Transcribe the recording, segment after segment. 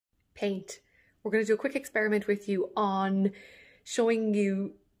paint. We're going to do a quick experiment with you on showing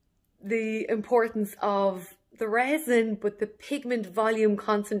you the importance of the resin, but the pigment volume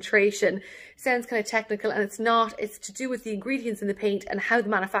concentration. Sounds kind of technical, and it's not. It's to do with the ingredients in the paint and how the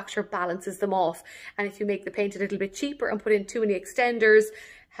manufacturer balances them off. And if you make the paint a little bit cheaper and put in too many extenders,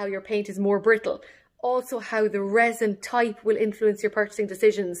 how your paint is more brittle. Also how the resin type will influence your purchasing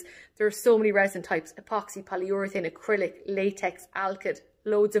decisions. There are so many resin types: epoxy, polyurethane, acrylic, latex, alkyd,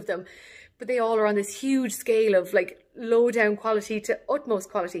 loads of them. But they all are on this huge scale of like low down quality to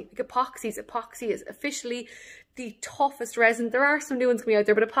utmost quality. Like epoxy is officially the toughest resin. There are some new ones coming out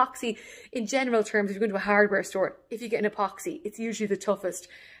there, but epoxy in general terms, if you're going to a hardware store, if you get an epoxy, it's usually the toughest.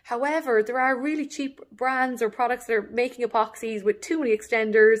 However, there are really cheap brands or products that are making epoxies with too many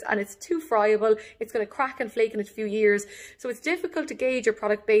extenders, and it's too friable. It's going to crack and flake in a few years. So it's difficult to gauge your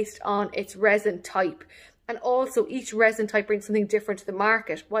product based on its resin type. And also each resin type brings something different to the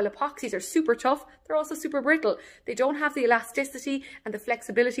market. While epoxies are super tough, they're also super brittle. They don't have the elasticity and the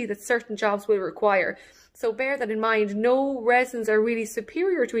flexibility that certain jobs will require. So bear that in mind. No resins are really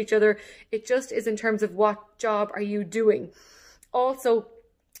superior to each other. It just is in terms of what job are you doing. Also,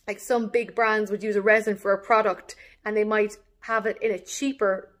 like some big brands would use a resin for a product, and they might have it in a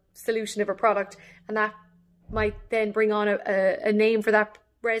cheaper solution of a product, and that might then bring on a name for that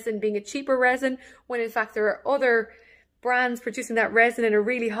resin being a cheaper resin, when in fact there are other brands producing that resin in a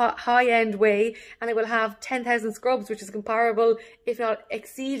really high-end way, and it will have 10,000 scrubs, which is comparable, if not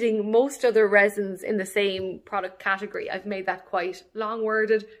exceeding, most other resins in the same product category. I've made that quite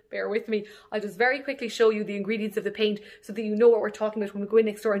long-worded, bear with me. I'll just very quickly show you the ingredients of the paint so that you know what we're talking about when we go in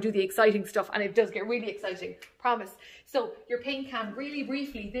next door and do the exciting stuff, and it does get really exciting, promise. So your paint can, really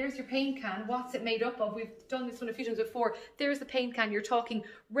briefly, there's your paint can. What's it made up of? We've done this one a few times before. There's the paint can. You're talking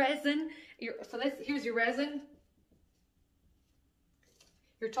resin. Here's your resin.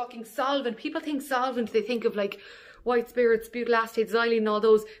 You're talking solvent. People think solvent, they think of like white spirits, butyl acetate, xylene and all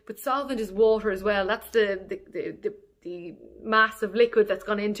those, but solvent is water as well. That's the mass of liquid that's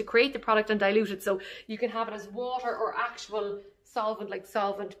gone in to create the product and dilute it. So you can have it as water or actual solvent, like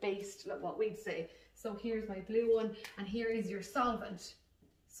solvent based, like what we'd say. So here's my blue one, and here is your solvent.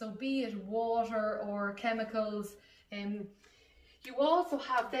 So be it water or chemicals. You also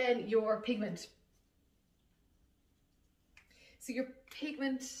have then your pigment. So your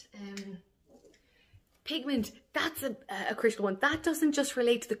pigment, that's a critical one. That doesn't just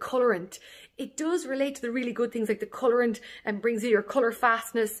relate to the colorant. It does relate to the really good things like the colorant, and brings you your color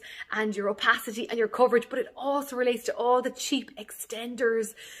fastness and your opacity and your coverage, but it also relates to all the cheap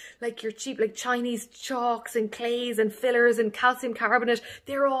extenders, like your cheap, like Chinese chalks and clays and fillers and calcium carbonate.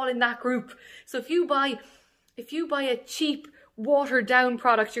 They're all in that group. So if you buy a cheap watered down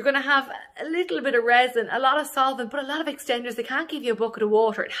product, you're going to have a little bit of resin, a lot of solvent, but a lot of extenders. They can't give you a bucket of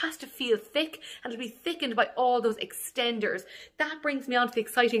water. It has to feel thick, and it'll be thickened by all those extenders. That brings me on to the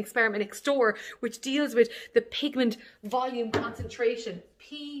exciting experiment next door, which deals with the pigment volume concentration,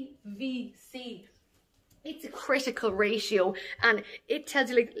 PVC. It's a critical ratio, and it tells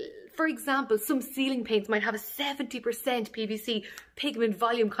you, like, for example, some ceiling paints might have a 70% PVC pigment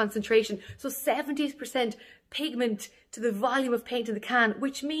volume concentration. So 70% pigment to the volume of paint in the can,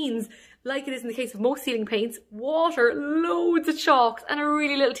 which means, like it is in the case of most ceiling paints, water, loads of chalks, and a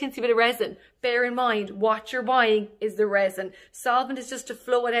really little teensy bit of resin. Bear in mind, what you're buying is the resin. Solvent is just to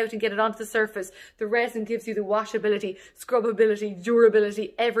flow it out and get it onto the surface. The resin gives you the washability, scrubability,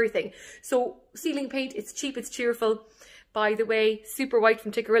 durability, everything. So ceiling paint, it's cheap, it's cheerful. By the way, Super White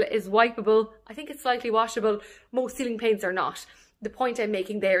from Tikkurila is wipeable. I think it's slightly washable. Most ceiling paints are not. The point I'm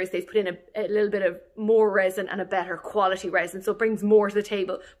making there is they've put in a little bit of more resin and a better quality resin, so it brings more to the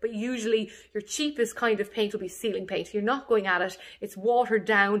table. But usually your cheapest kind of paint will be ceiling paint. You're not going at it. It's watered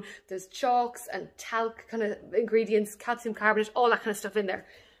down. There's chalks and talc kind of ingredients, calcium carbonate, all that kind of stuff in there.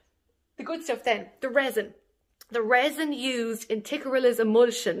 The good stuff then, the resin. The resin used in Tikkurila's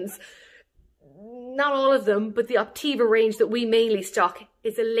emulsions, not all of them, but the Optiva range that we mainly stock,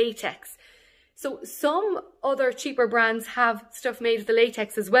 is a latex. So some other cheaper brands have stuff made with the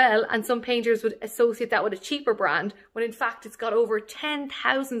latex as well, and some painters would associate that with a cheaper brand, when in fact it's got over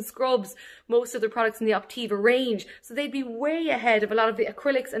 10,000 scrubs, most of the products in the Optiva range. So they'd be way ahead of a lot of the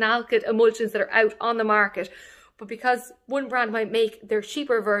acrylics and alkyd emulsions that are out on the market. But because one brand might make their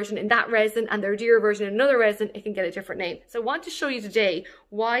cheaper version in that resin and their dearer version in another resin, it can get a different name. So I want to show you today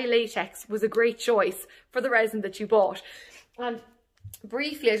why latex was a great choice for the resin that you bought. And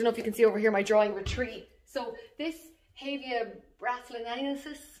briefly, I don't know if you can see over here my drawing of a tree. So this Havia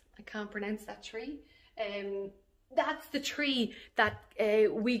brasiliensis, I can't pronounce that tree. That's the tree that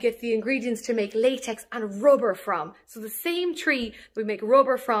we get the ingredients to make latex and rubber from. So the same tree we make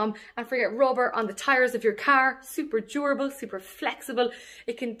rubber from, and forget rubber on the tires of your car, super durable, super flexible.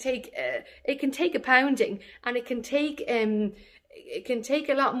 It can take a pounding, and it can take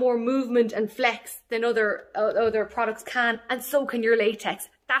a lot more movement and flex than other products can, and so can your latex.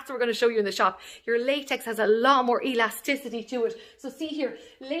 That's what we're going to show you in the shop. Your latex has a lot more elasticity to it. So see here,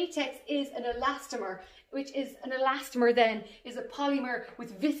 latex is an elastomer, which is an elastomer then is a polymer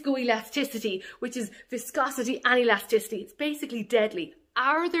with viscoelasticity, which is viscosity and elasticity. It's basically deadly.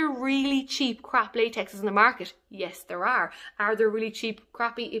 Are there really cheap crap latexes in the market? Yes, there are. Are there really cheap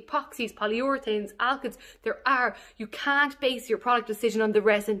crappy epoxies, polyurethanes, alkyds? There are. You can't base your product decision on the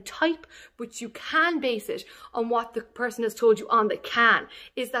resin type, but you can base it on what the person has told you on the can.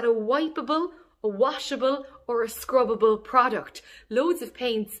 Is that a wipeable, a washable, or a scrubbable product? Loads of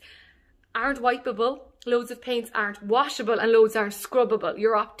paints aren't wipeable, loads of paints aren't washable, and loads aren't scrubbable.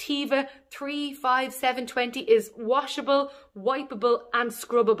 Your Optiva 35720 is washable, wipeable and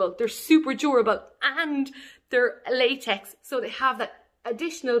scrubbable. They're super durable and they're latex, so they have that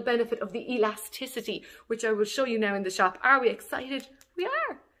additional benefit of the elasticity, which I will show you now in the shop. Are we excited? We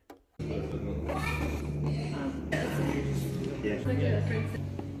are.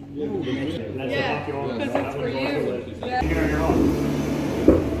 Yeah, because it's for you. Yeah.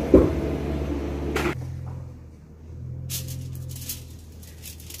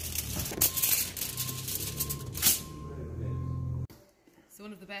 So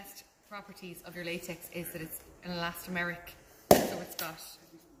one of the best properties of your latex is that it's an elastomeric, so it's got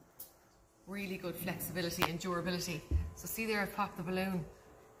really good flexibility and durability. So see there, I've popped the balloon,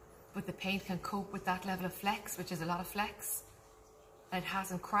 but the paint can cope with that level of flex, which is a lot of flex, and it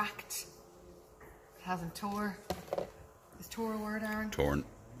hasn't cracked, it hasn't tore. Is tore a word, Aaron? Torn.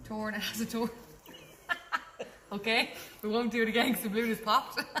 Torn, it hasn't torn. Okay, we won't do it again because the balloon is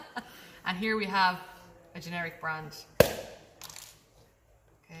popped. And here we have a generic brand.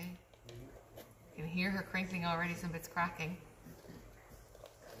 Okay, you can hear her crinkling already, some bits cracking.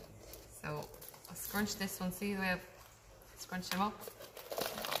 So I'll scrunch this one, see the way I've scrunched them up?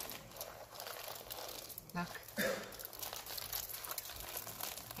 Look.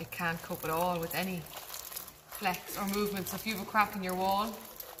 It can't cope at all with any flex or movement. So if you have a crack in your wall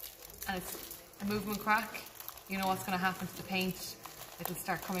and it's a movement crack, you know what's going to happen to the paint. It'll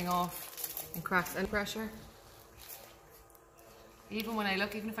start coming off in cracks and pressure. Even when I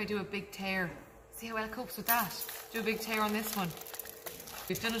look, even if I do a big tear, see how well it copes with that. Do a big tear on this one.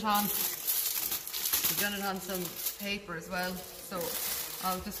 We've done it on some paper as well. So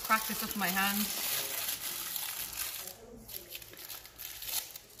I'll just crack this up in my hand.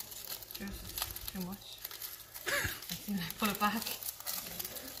 Too much. I think I pull it back.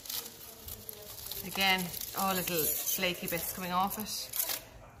 Again, all little flaky bits coming off it.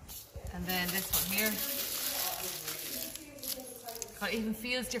 And then this one here. It even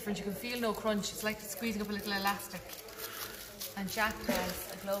feels different. You can feel no crunch. It's like squeezing up a little elastic. And Jack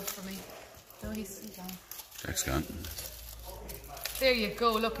has a glove for me. No, he's gone. Jack's gone. There you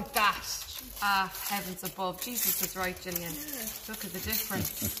go. Look at that. Ah, heavens above. Jesus is right, Gillian. Yeah. Look at the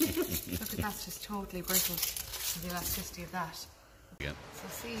difference. Look at that's just totally brittle. The elasticity of that. Yeah. So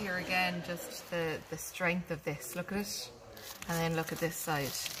see here again, just the strength of this. Look at it. And then look at this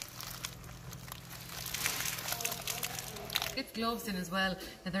side. Get gloves in as well.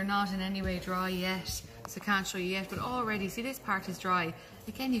 Now they're not in any way dry yet, so can't show you yet, but already see this part is dry.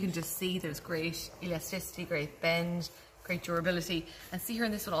 Again, you can just see there's great elasticity, great bend, great durability. And see here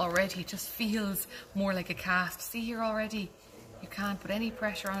in this one already, it just feels more like a cast. See here already, you can't put any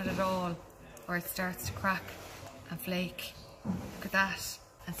pressure on it at all, or it starts to crack and flake. Look at that.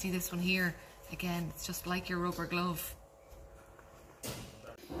 And see this one here, again, it's just like your rubber glove.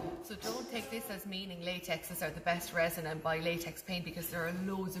 So don't take this as meaning latexes are the best resin and buy latex paint, because there are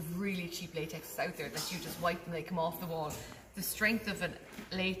loads of really cheap latexes out there that you just wipe and they come off the wall. The strength of a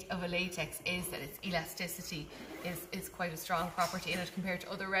latex is that its elasticity is quite a strong property in it compared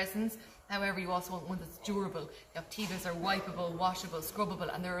to other resins. However, you also want one that's durable. The Optivas are wipeable, washable, scrubbable,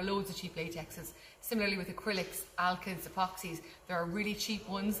 and there are loads of cheap latexes. Similarly with acrylics, alkyds, epoxies, there are really cheap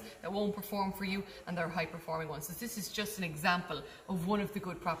ones that won't perform for you, and there are high performing ones. So this is just an example of one of the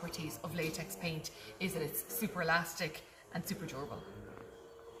good properties of latex paint, is that it's super elastic and super durable.